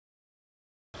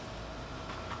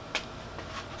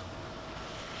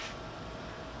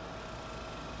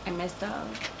messed up.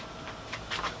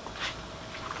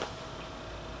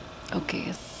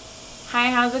 Okay. Hi,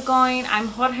 how's it going? I'm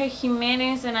Jorge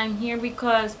Jimenez and I'm here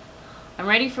because I'm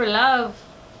ready for love.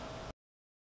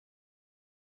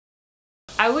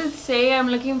 I would say I'm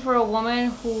looking for a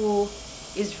woman who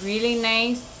is really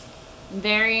nice,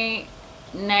 very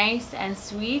nice and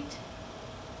sweet,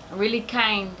 really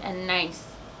kind and nice.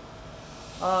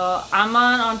 I'm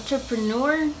an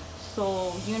entrepreneur,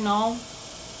 so you know,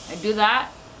 I do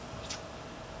that.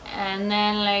 And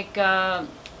then like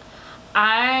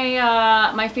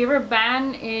my favorite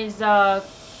band is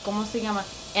 ¿cómo se llama?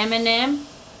 Eminem,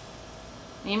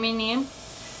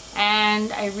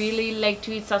 and I really like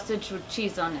to eat sausage with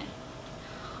cheese on it.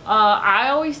 I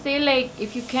always say, like,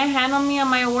 if you can't handle me at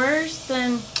my worst,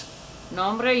 then no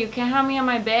hombre, you can't handle me at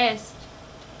my best.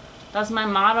 That's my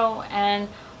motto. And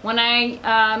when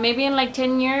I maybe in like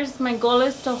 10 years, my goal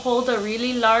is to hold a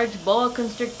really large boa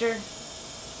constrictor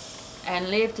and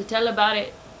live to tell about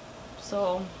it.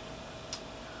 So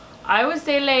I would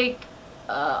say, like,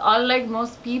 unlike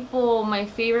most people, my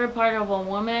favorite part of a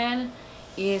woman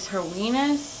is her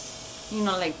weenus, you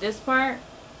know, like this part,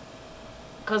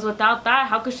 because without that,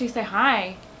 how could she say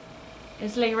hi?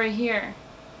 It's like right here.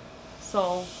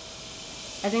 So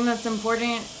I think that's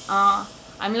important.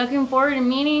 I'm looking forward to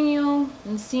meeting you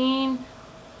and seeing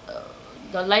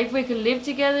the life we could live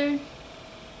together.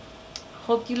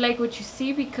 Hope you like what you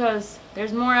see, because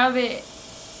there's more of it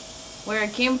where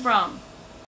it came from.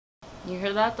 You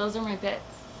hear that? Those are my pets.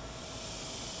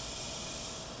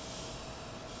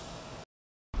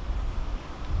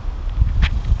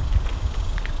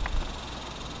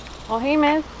 Oh, hey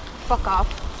man, fuck off.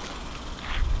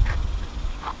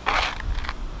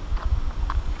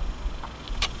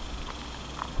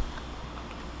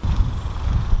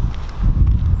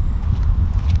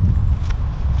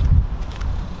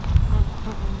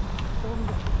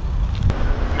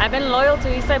 I've been loyal to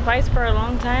Eastside Pies for a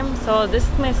long time, so this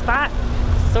is my spot.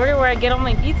 Sort of where I get all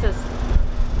my pizzas.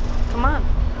 Come on.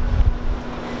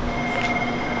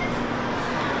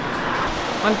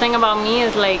 One thing about me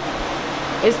is, like,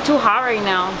 it's too hot right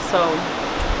now, so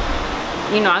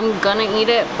you know, I'm gonna eat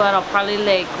it, but I'll probably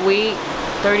like wait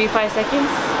 35 seconds.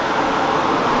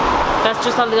 That's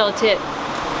just a little tip.